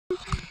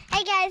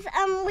Hey guys,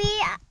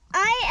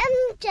 I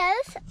am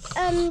Jess.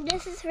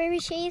 This is Ruby.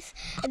 She's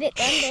a bit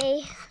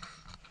grumpy,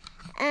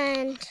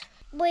 and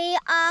we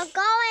are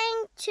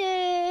going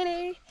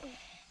to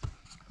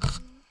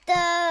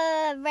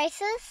the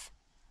races,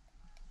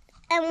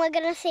 and we're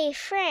gonna see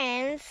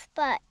friends.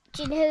 But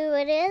do you know who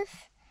it is?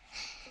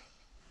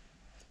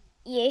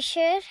 You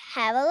should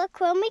have a look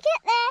when we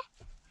get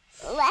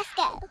there. Let's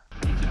go.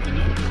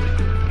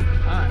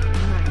 Alright.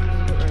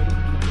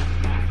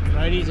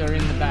 Roadies are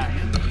in the back.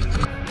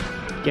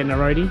 Getting a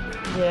roadie?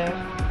 Yeah.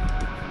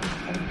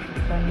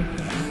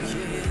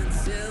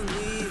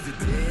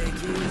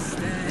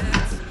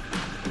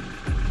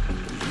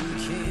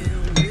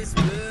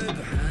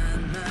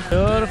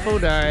 Beautiful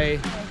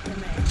day.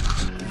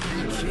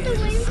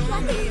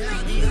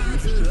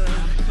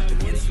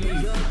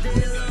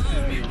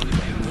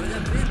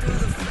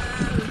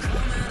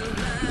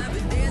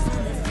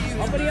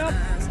 Hoppity up.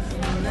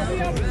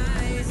 Hoppity up.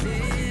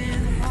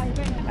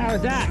 How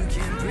was that?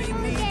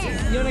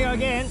 You want to go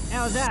again?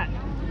 How was that?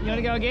 You want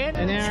to go again?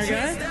 An hour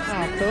ago?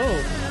 Oh, cool.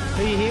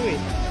 Who are you here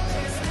with?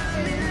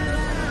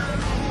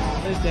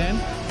 Who's Dan?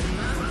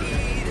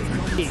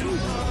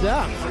 What's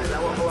up?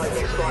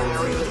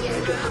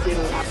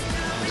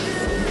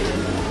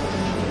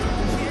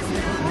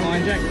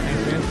 Line Jack,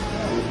 thanks man.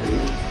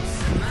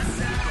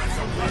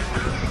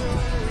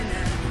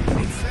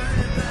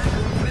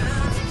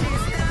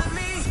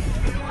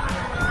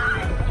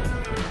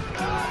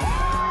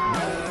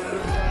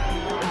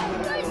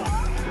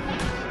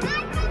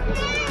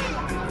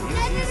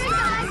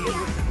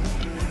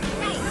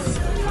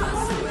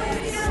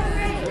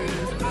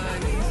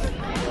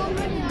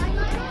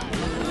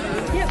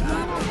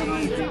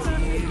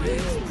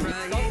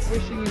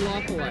 Wishing your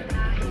life away.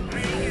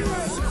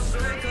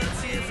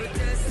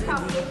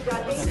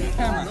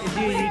 Camera. Is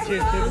you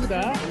YouTube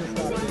superstar?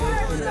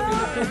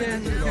 Get down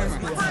to the camera.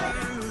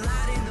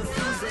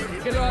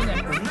 Get it on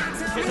there. Get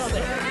it on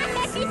there.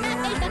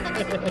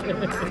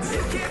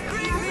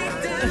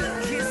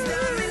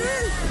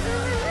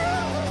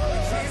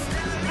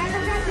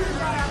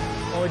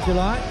 What would you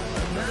like?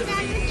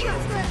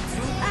 Chocolate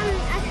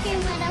ice cream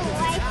with a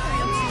white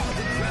cream.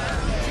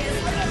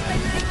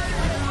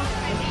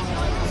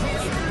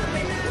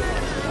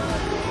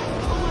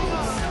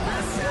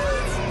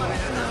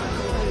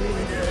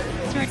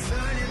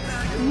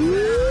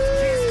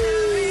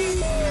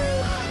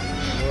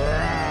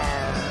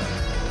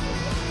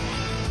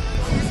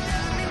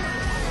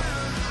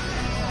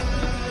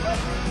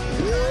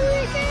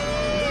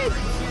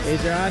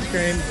 Here's your ice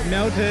cream, it's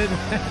melted.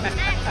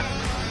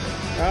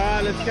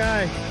 Alright, let's go.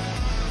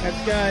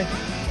 Let's go.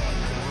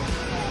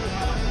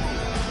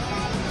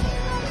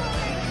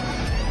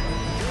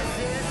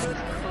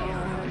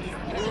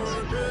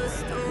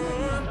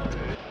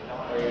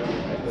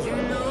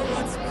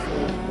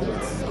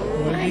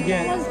 What did you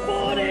get? I was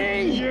 40!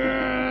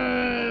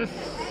 Yes!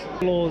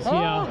 Floors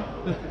here.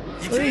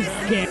 Please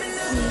get.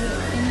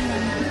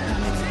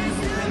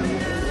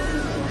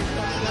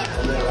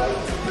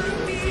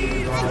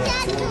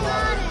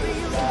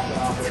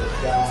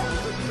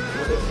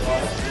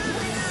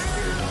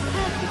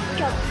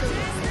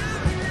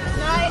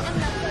 No, I'm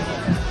not going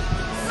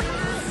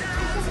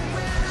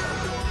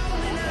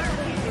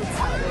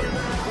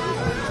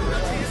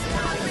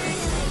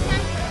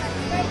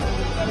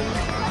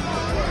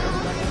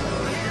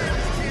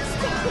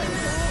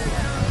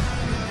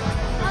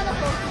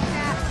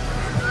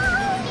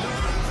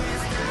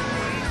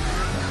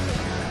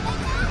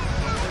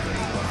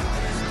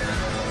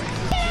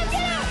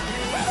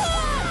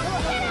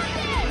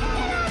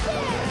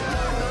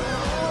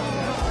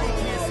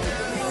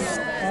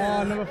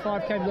Oh, number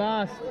 5 came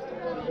last.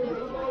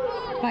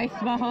 Face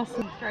mask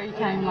and 3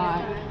 came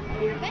like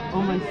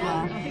almost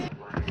last.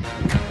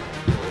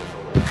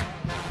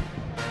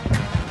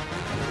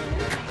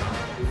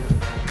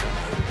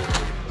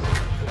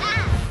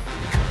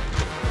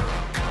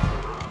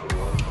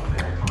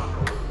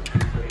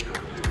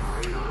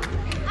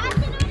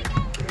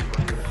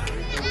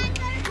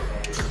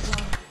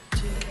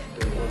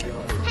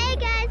 Hey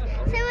guys,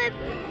 so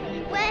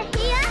we're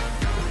here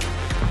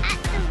at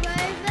the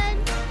Roebourne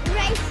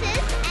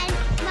races, and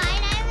my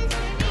name is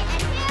Ruby,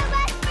 and we're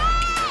my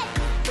friends!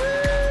 Woo!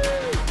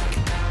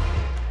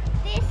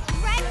 This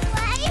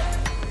runway.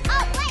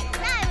 Oh wait,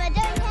 no, I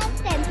don't have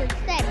stencils.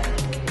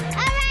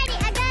 Alrighty,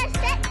 I gotta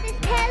set this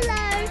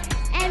payload,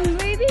 and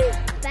Ruby's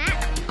back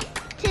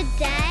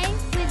today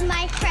with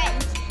my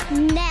friends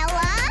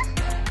Nella.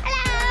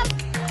 Hello.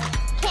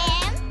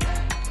 Cam.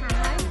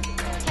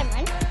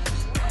 Cameron.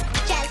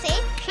 Jazzy.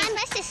 And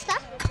my sister.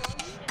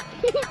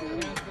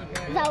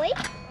 Zoe.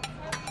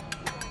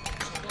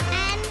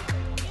 And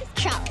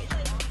Charlie.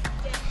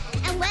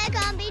 And we're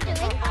going to be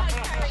doing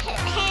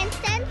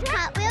handstands,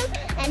 cartwheels,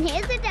 and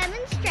here's a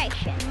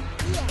demonstration.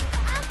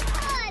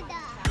 And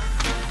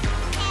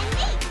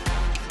me.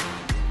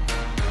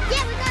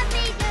 Yeah, we're going to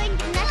be doing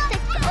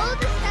gymnastics, all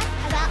the stuff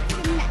about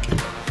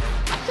gymnastics.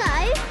 So,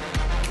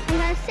 I'm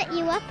going to set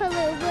you up a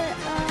little bit.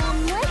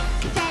 Let's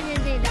set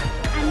it up.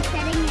 I'm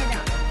setting it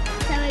up.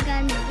 So we're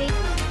going to be...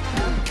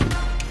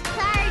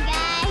 Sorry guys.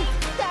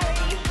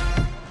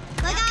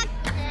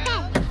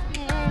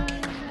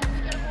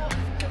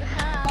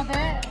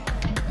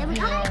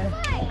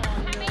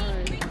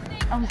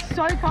 I'm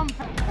so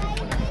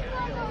confident.